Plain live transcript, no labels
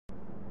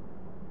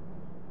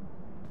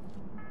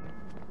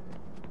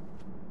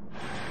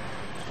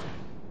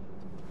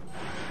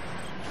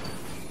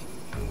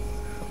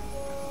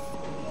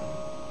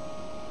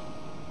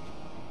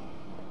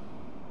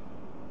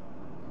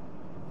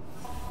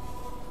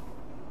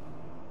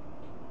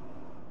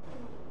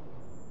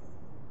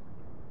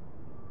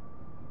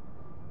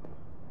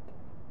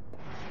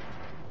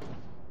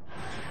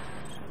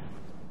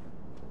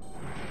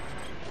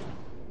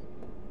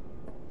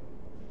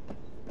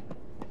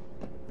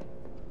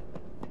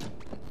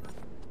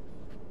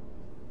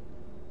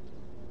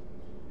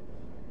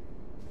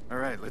All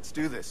right, let's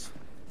do this.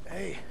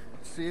 Hey,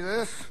 see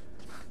this?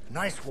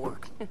 Nice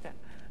work.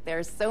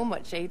 There's so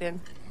much, Aiden.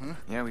 Huh?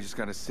 Yeah, we just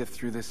gotta sift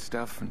through this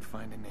stuff and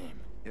find a name.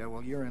 Yeah,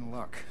 well, you're in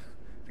luck.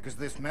 Because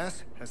this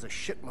mess has a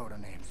shitload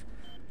of names.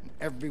 And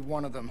every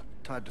one of them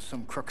tied to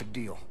some crooked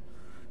deal.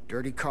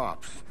 Dirty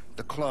cops,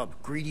 the club,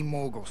 greedy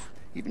moguls,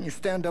 even your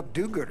stand-up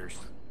do-gooders.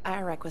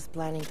 Iraq was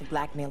planning to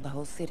blackmail the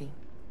whole city.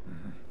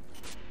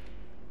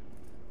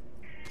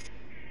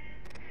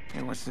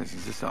 Hey, what's this?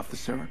 Is this off the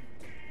server?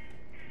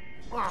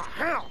 Oh,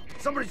 hell!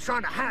 Somebody's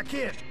trying to hack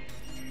in.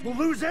 We'll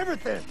lose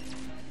everything.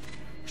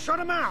 Shut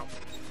him out.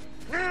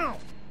 Now!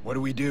 What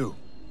do we do?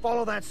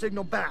 Follow that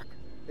signal back.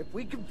 If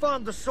we can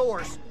find the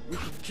source, we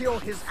can kill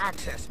his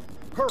access.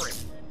 Hurry.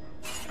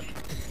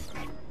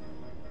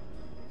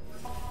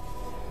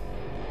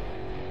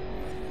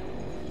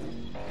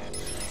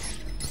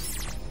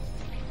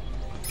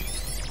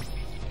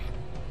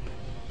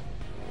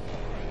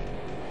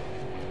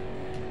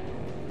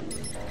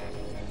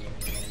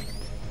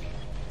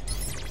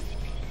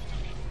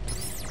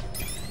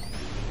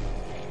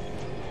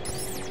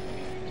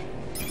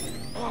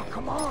 Oh,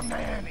 come on,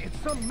 man. It's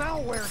some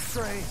malware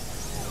stray.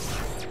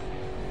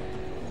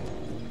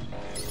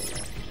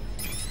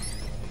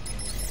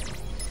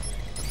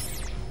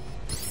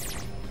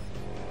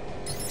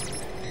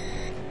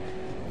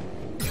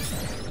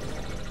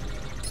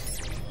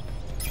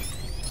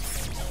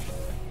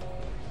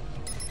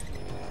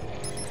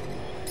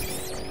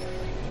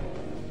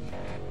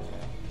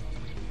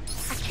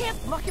 I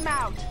can't lock him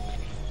out!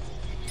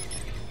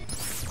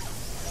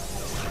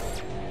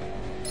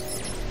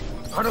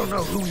 I don't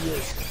know who he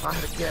is. If I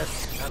had a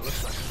guess, that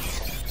looks like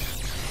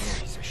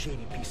him. He's a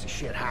shady piece of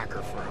shit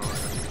hacker for hire.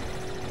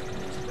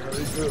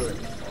 Very good.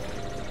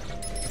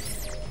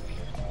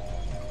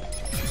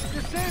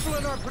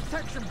 Disabling our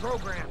protection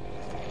program.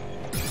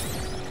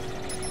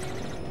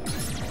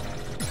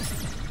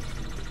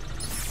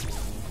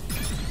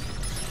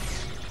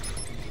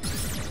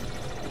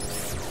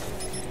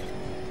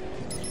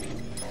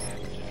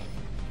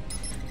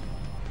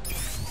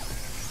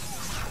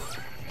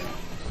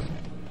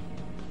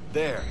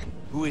 There.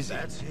 Who is he?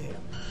 That's him.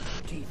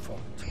 Default.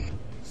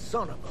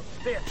 Son of a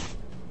bitch.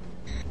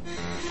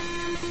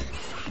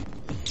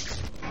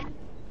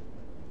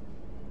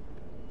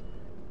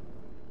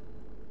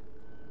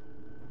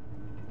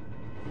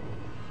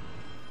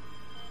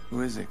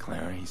 Who is it,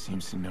 Clara? He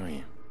seems to know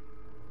you.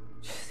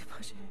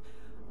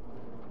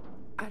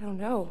 I don't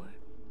know.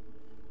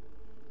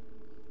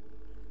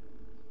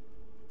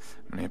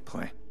 I'm gonna hit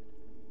play.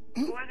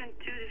 It wasn't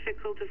too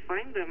difficult to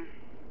find them.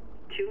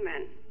 Two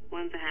men.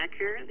 One's a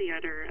hacker, the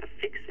other a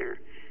fixer,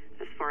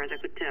 as far as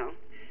I could tell.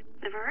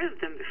 Never heard of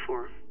them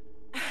before.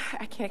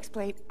 I can't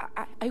explain.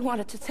 I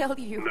wanted to tell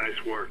you.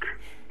 Nice work.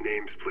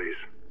 Names, please.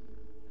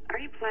 Are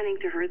you planning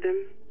to hurt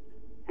them?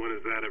 When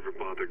has that ever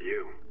bothered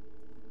you?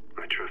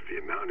 I trust the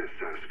amount is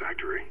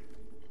satisfactory.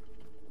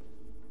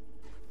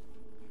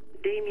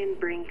 Damien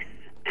Brinks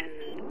and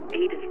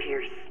Aiden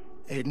Pierce.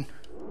 Aiden,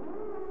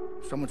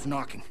 someone's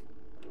knocking.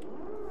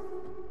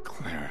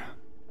 Clara.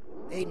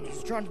 Aiden,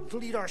 he's trying to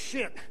delete our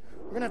shit.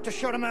 We're gonna have to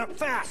shut him out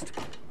fast.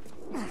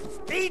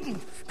 Aiden,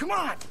 come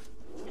on!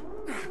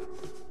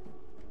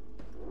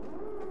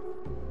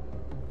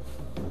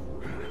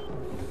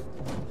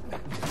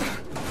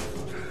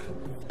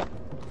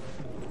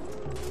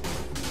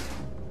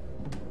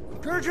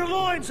 Gird your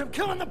loins, I'm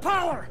killing the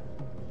power!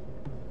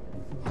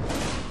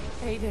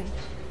 Aiden.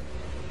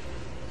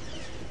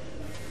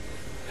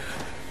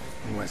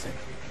 Who was it?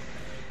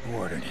 Who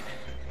ordered it?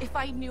 If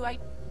I knew,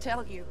 I'd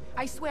tell you.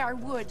 I swear I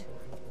would.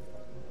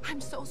 I'm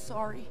so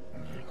sorry.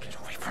 Get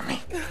away from me.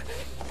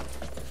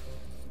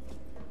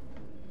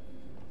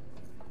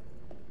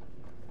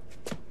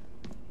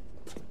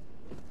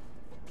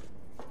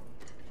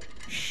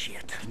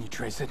 Shit. Can you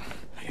trace it?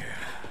 Yeah,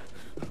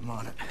 I'm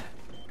on it.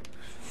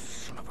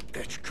 Son of a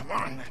bitch, come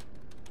on, man.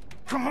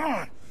 Come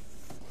on!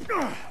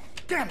 Ugh,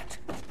 damn it!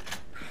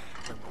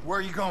 Where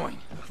are you going?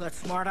 That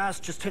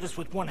smartass just hit us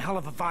with one hell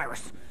of a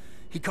virus.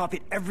 He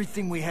copied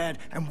everything we had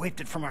and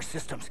wiped it from our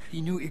systems. He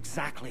knew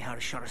exactly how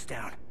to shut us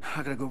down.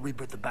 I gotta go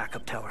reboot the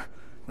backup tower.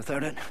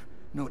 Without it,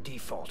 no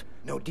default.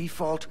 No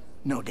default,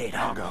 no data.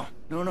 I'll go.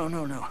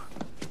 No.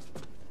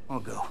 I'll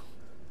go.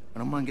 I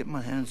don't mind getting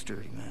my hands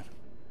dirty, man.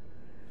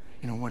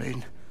 You know what,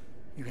 Aiden?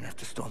 You're gonna have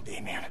to stall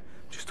Damien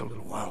just a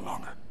little while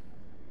longer.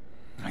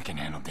 I can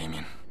handle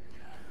Damien.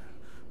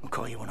 I'll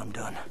call you when I'm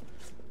done.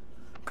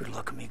 Good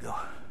luck, amigo.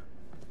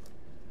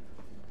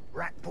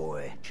 Rat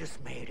Boy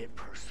just made it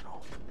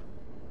personal.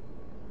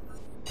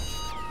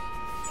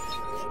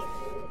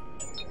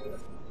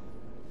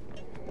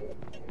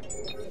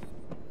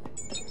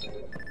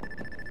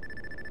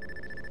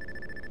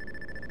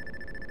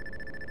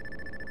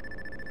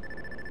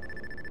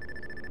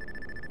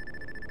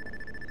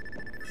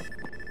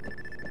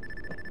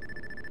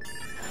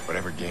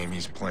 Whatever game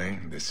he's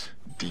playing, this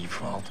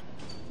default,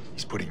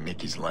 he's putting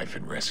Nikki's life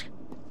at risk.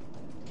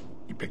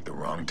 He picked the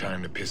wrong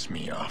time to piss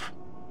me off.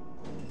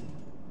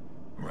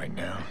 Right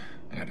now,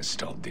 I gotta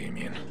stall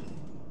Damien.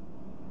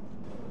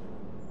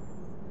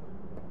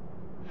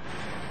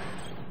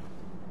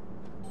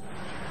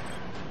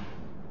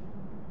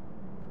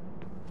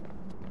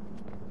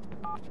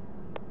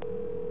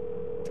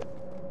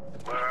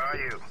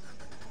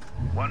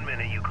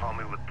 you call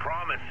me with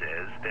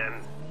promises,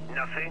 then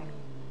nothing?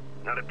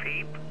 Not a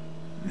peep?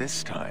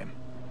 This time,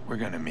 we're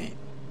gonna meet.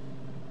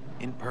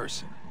 In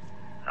person.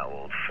 How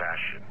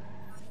old-fashioned.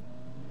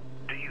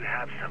 Do you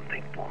have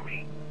something for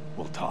me?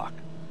 We'll talk.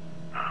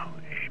 Oh,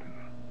 Aiden.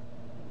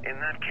 In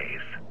that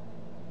case,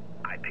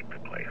 I pick the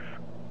place.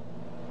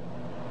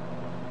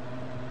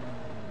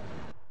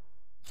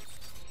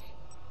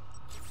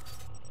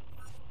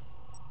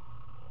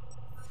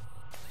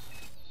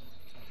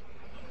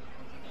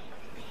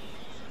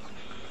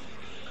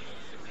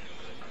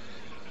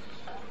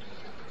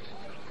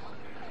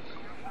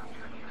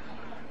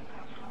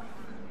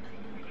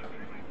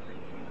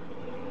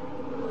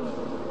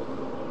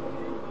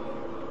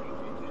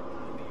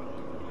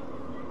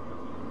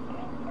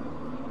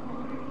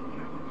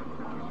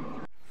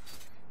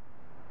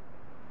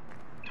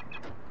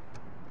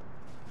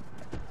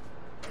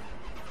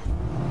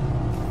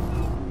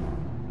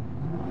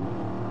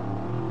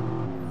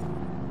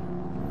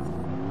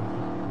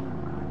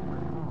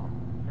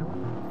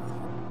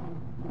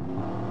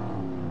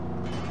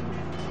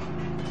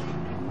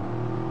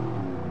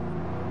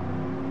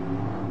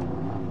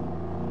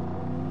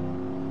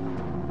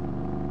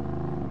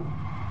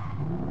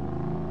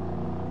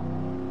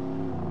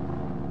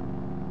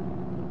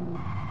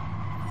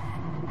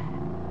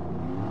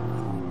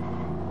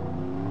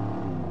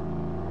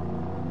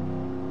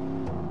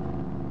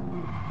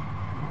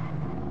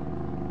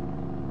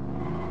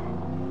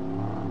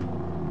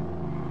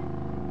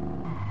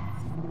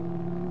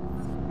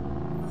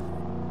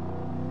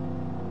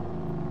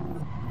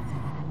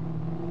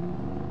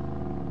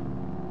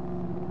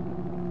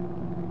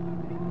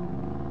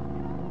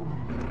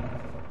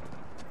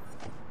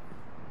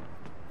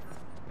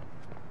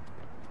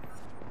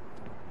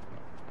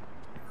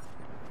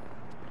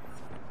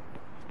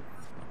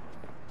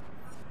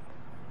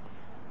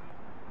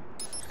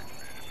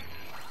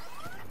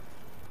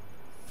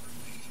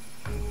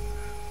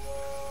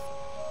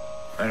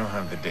 I don't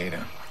have the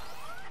data.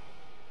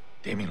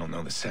 Damien will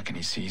know the second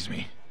he sees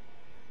me.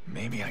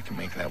 Maybe I can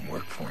make that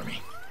work for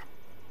me.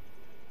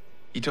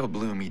 He told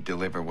Bloom he'd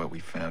deliver what we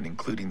found,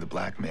 including the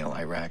blackmail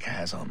Iraq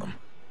has on them.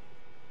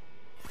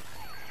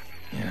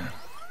 Yeah,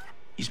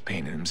 he's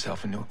painted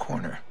himself into a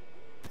corner.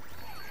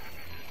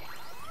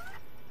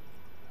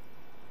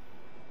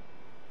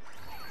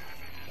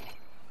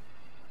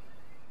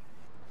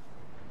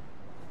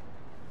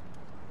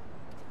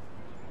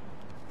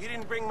 You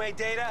didn't bring my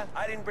data,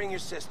 I didn't bring your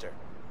sister.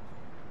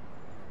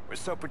 We're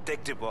so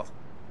predictable.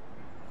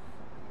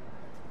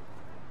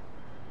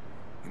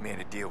 We made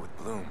a deal with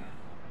Bloom.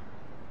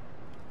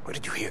 Where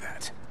did you hear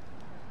that?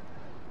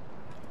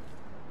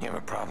 You have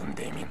a problem,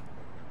 Damien.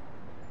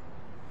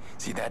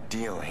 See, that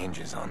deal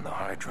hinges on the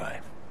hard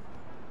drive.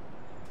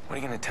 What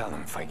are you gonna tell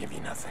them if I give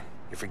you nothing?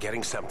 You're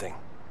forgetting something.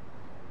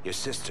 Your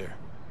sister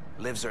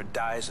lives or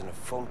dies in a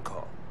phone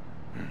call.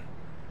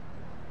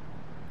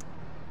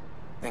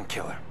 Then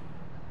kill her.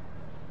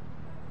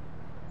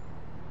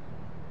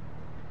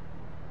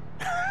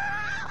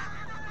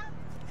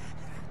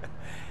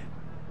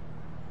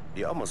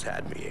 You almost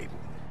had me, Aiden.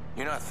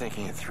 You're not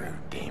thinking it through,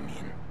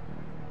 Damien.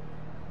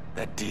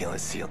 That deal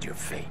has sealed your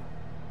fate.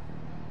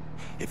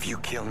 If you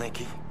kill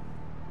Nikki,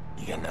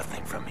 you get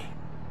nothing from me.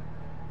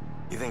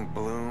 You think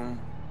Bloom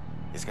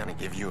is gonna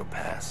give you a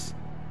pass?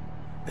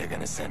 They're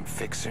gonna send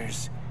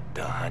fixers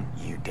to hunt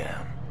you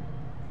down.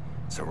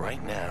 So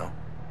right now,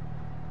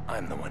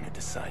 I'm the one who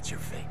decides your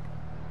fate.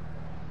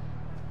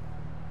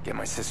 Get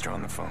my sister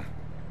on the phone.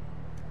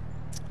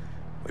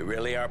 We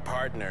really are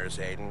partners,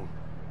 Aiden.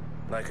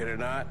 Like it or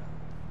not.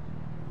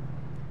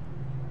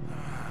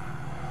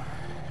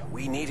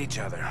 We need each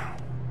other.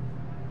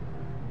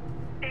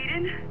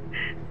 Aiden?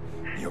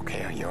 You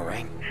okay? Are you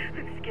alright?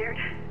 I'm scared.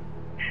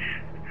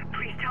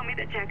 Please tell me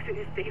that Jackson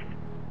is safe.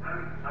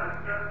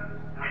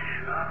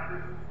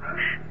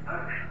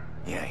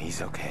 Yeah,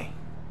 he's okay.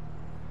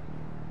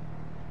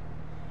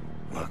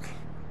 Look,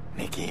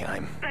 Nikki, I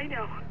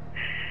know.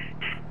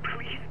 Just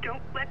please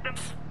don't let them...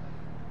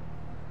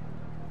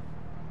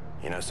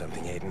 You know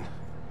something, Aiden?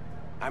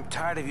 I'm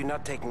tired of you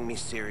not taking me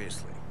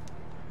seriously.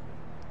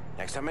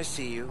 Next time I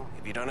see you,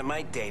 if you don't have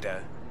my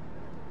data,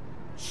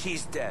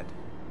 she's dead.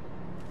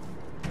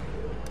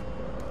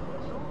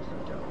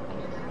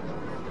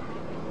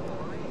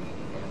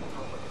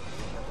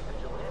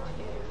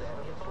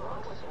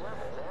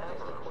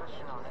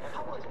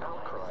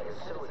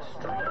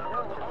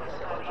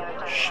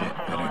 Shit,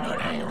 better not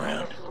hang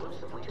around.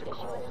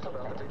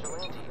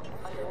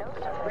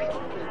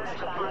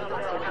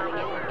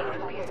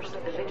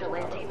 The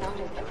vigilante known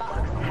as the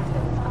Fox has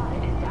been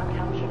spotted in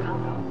downtown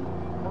Chicago.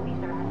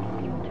 Police are asking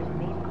people to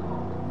remain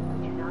calm.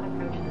 Do not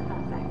approach the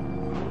suspect.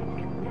 He is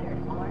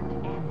considered armed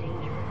and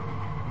dangerous.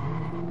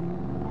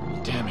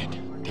 Damn it.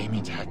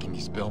 Damien's hacking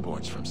these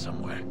billboards from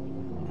somewhere.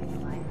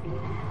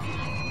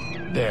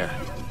 There.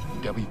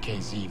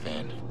 WKZ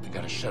van. We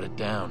gotta shut it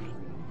down.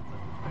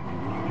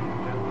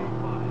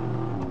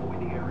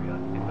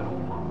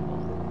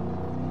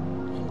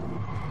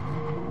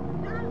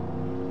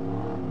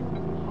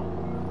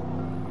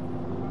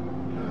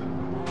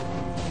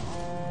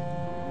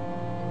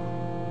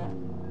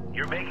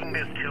 making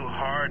this too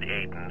hard,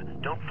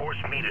 Aiden. Don't force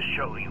me to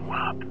show you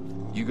up.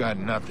 You got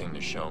nothing to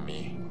show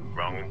me.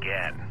 Wrong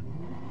again.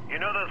 You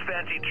know those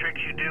fancy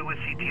tricks you do with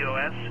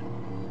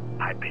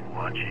CTOS? I've been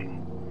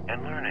watching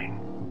and learning.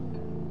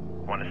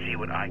 Want to see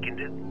what I can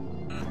do?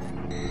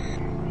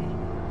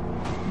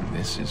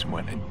 This is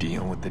when a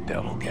deal with the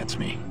devil gets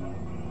me.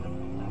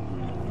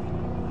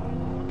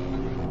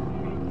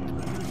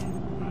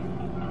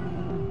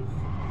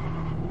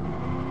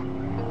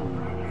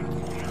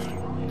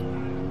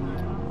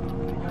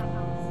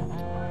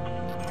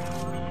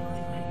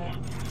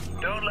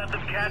 Don't let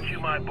them catch you,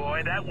 my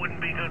boy. That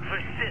wouldn't be good for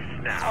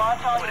Sis now.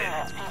 Watch all would it?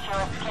 units.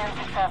 PTOS scan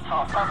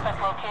successful.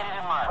 Suspect located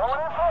and marked.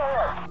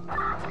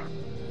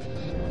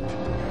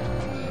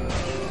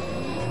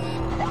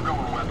 We're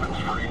going weapons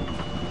free.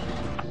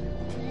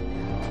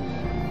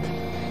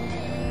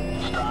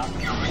 Stop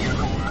your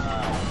vehicle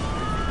now.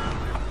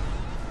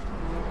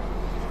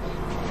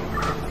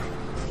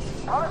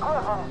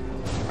 Unequip him.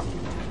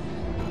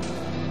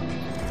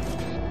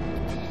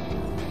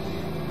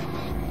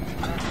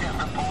 This is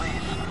the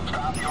police.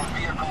 Stop your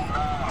vehicle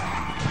now.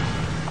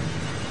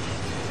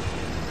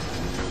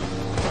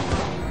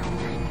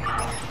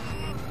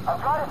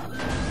 I've got it.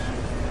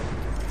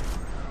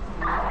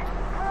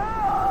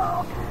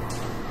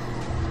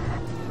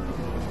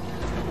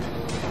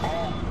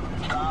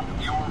 Stop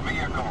your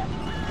vehicle.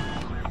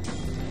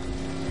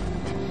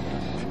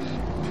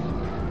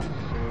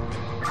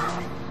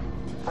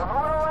 We're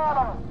moving around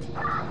them.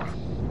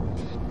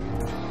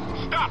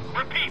 Stop!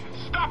 Repeat!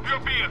 Stop your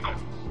vehicle!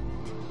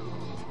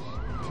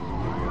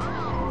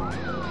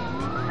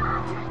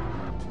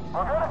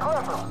 We're gonna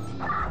clip him.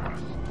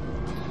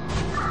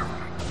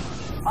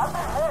 I've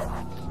been hit.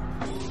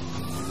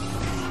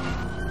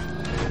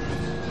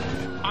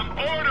 I'm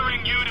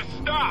ordering you to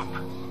stop.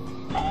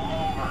 Pull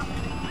over.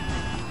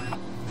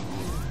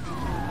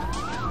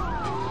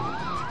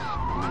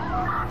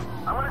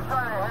 I'm gonna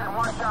try to hit and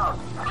watch out.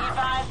 Be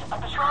advised, a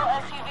patrol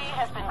SUV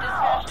has been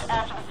dispatched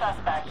after the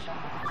suspect.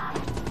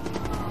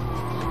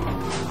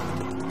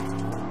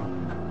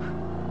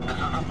 This is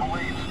the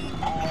police.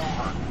 Pull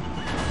over.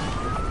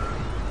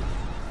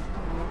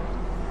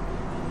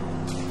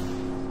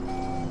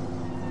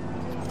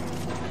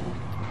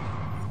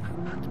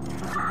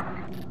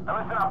 Now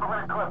listen up, we're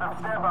gonna clip them.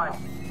 Stand by.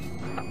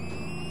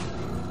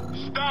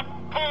 Stop!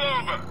 Pull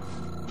over!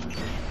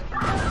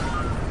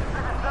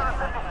 This is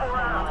 754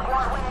 Adam.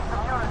 Squad, we need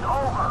some units.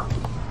 Over.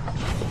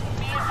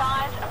 Be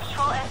advised, a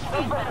patrol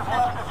SUV has been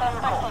sent to the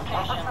suspect's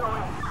location.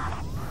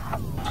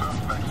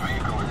 Suspect's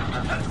vehicle is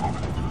disabled.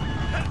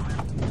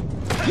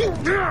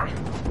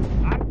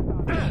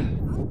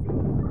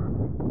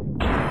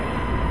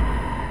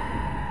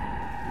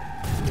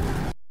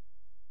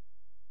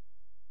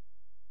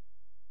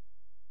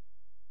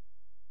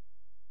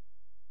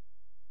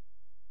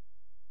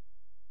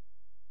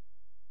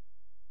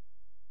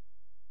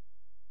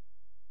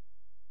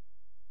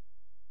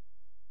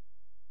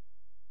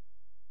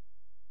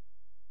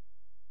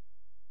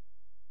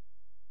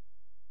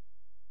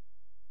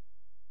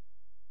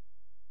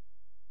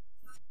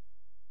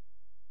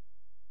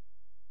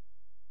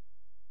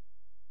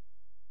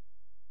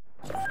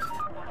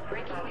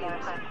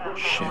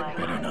 Shit,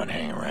 better not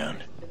hang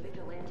around. The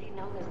vigilante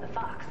known as the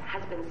Fox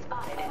has been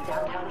spotted in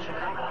downtown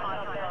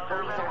Chicago.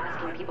 Police are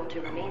asking people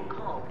to remain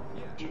calm.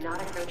 Do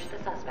not approach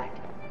the suspect.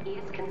 He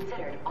is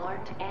considered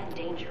armed and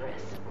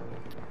dangerous.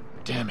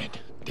 Damn it.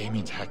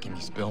 Damien's hacking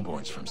these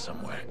billboards from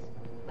somewhere.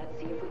 Let's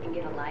see if we can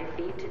get a live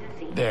feed to the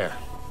scene. There.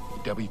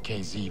 The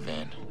WKZ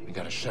van. We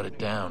gotta shut it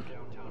down.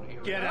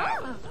 Get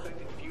out!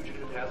 Suspected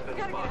fugitive has been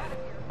spotted.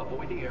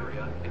 Avoid the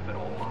area if at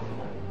all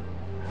possible.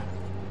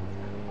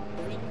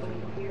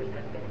 Pierce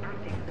has been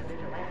acting as a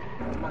vigilante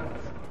for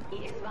months. He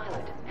is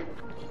violent and...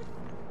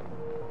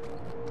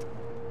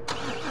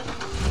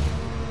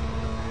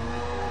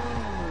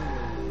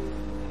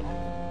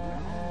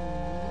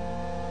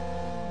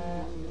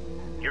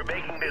 You're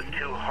making this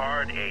too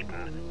hard,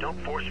 Aiden. Don't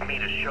force me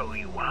to show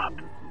you up.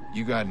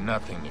 You got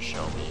nothing to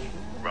show me.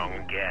 Wrong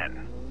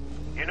again.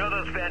 You know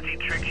those fancy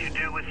tricks you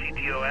do with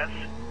CTOS?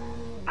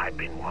 I've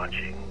been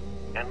watching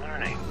and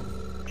learning.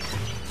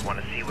 Want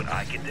to see what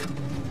I can do?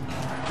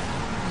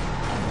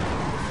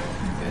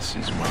 This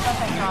is when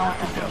Something's wrong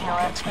with the the devil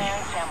CTOS gets me.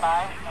 scan. Stand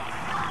by.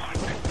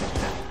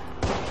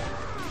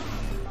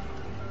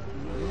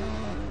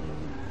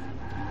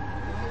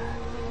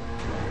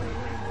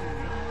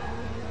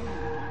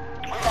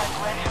 We got a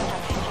glitch with the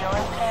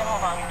CTOS scan.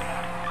 Hold on.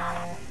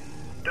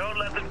 Don't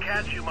let them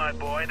catch you, my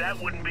boy. That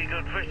wouldn't be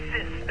good for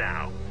Sis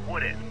now,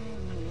 would it?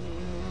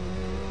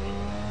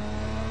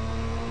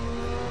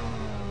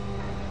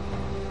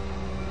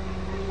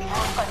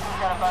 Looks like we've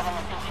got a bug in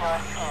the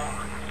CTOS scan.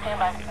 Stand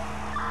by.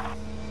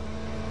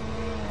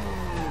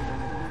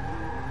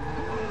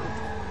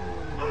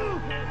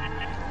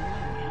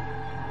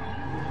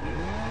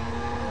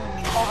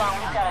 Hold on,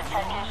 we've got a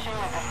tech issue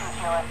with the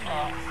CTOS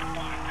scan.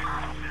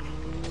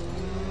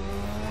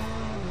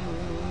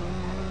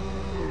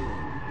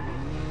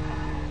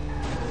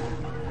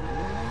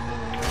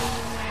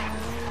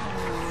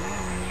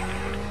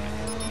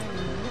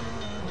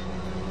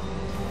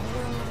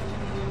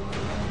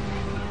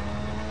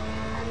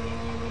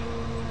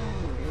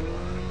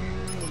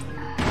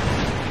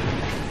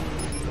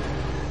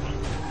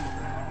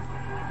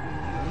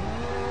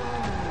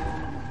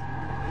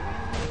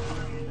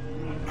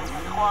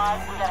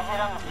 squad. We got a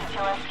hit on the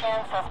CTOS scan.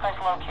 Suspect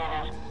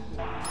located.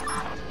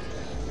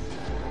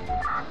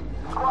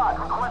 Squad,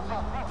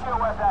 requesting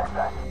CTOS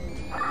access.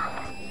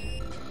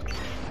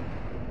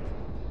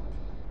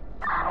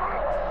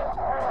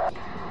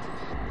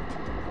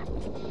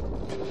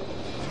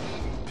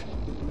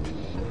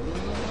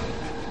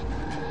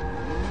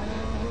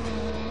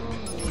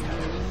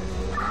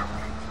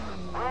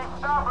 We ain't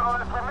stopping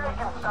unless we're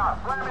making stop.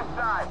 Slam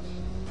inside.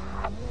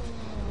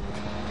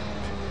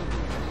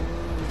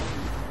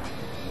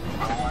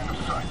 No line of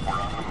sight. We're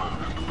on the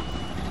move.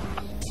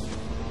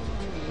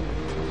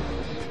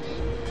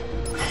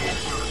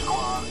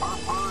 Squad, our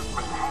bird's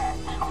been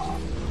hacked.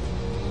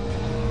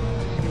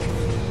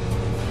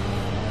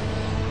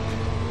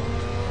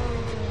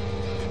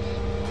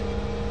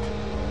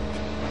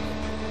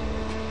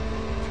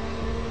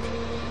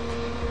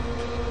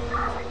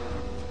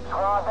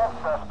 Squad, that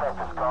suspect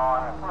is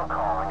gone. We're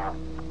calling him.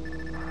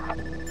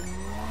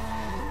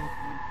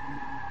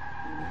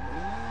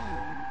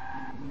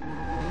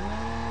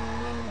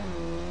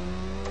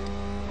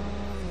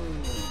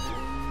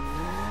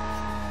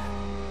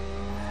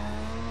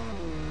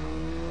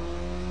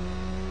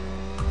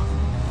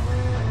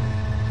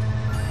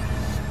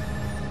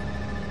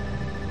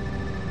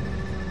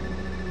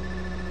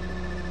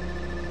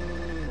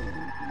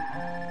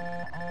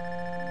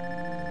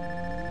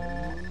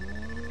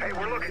 Hey,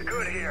 we're looking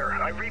good here.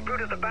 I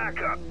rebooted the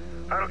backup.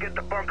 That'll get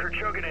the bunker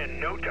chugging in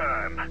no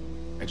time.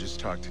 I just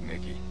talked to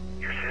Nikki.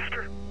 Your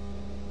sister?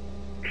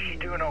 Is she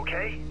doing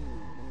okay?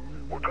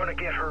 We're gonna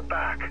get her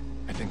back.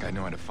 I think I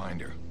know how to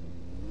find her.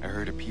 I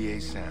heard a PA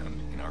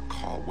sound in our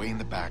call way in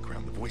the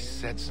background. The voice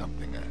said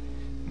something, a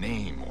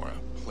name or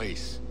a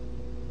place.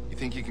 You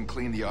think you can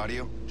clean the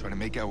audio? Try to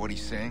make out what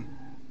he's saying?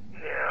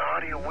 Yeah,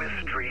 audio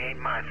wizardry ain't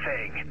my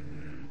thing.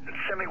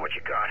 Send me what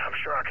you got. I'm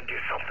sure I can do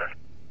something.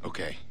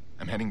 Okay,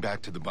 I'm heading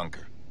back to the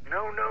bunker.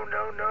 No.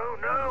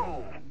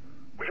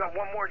 We got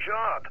one more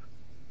job.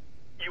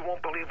 You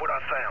won't believe what I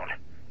found.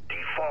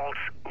 Default's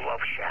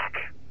Love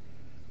Shack.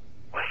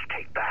 Let's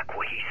take back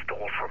what he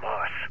stole from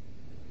us.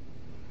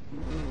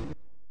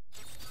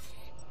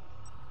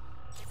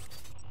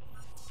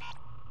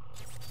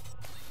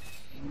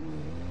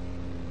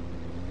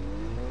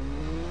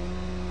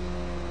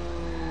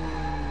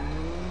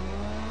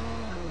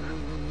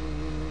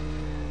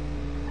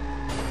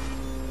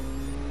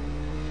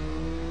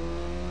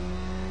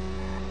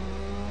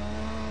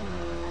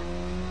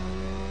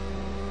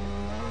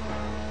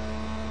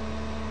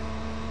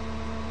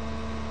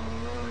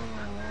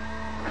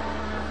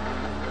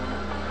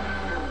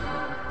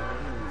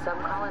 Some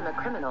call him a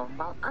criminal,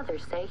 while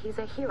others say he's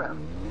a hero.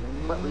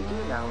 What we do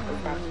know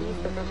is that he's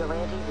the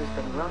vigilante who's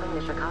been roaming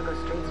the Chicago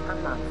streets for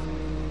months.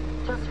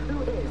 Just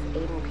who is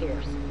Aiden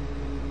Pierce?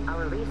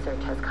 Our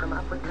research has come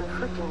up with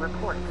conflicting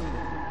reports.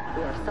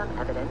 We have some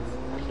evidence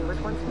that he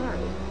was once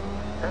married,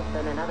 but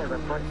then another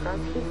report says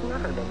he's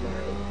never been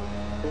married.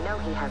 We know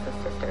he has a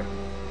sister,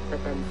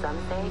 but then some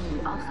say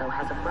he also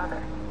has a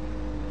brother.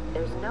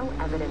 There's no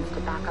evidence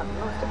to back up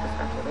most of the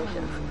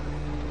speculations.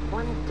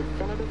 One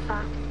definitive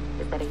fact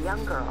is that a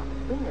young girl,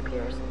 Lena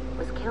Pierce,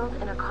 was killed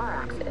in a car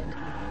accident.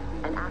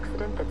 An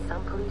accident that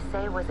some police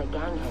say was a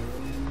gang hit.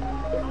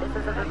 If this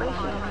is a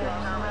relation to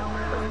Pierce,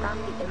 was that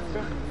the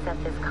incident that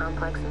set this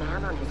complex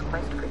man on his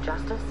quest for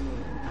justice?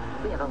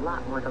 We have a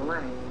lot more to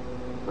learn.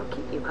 We'll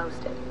keep you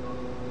posted.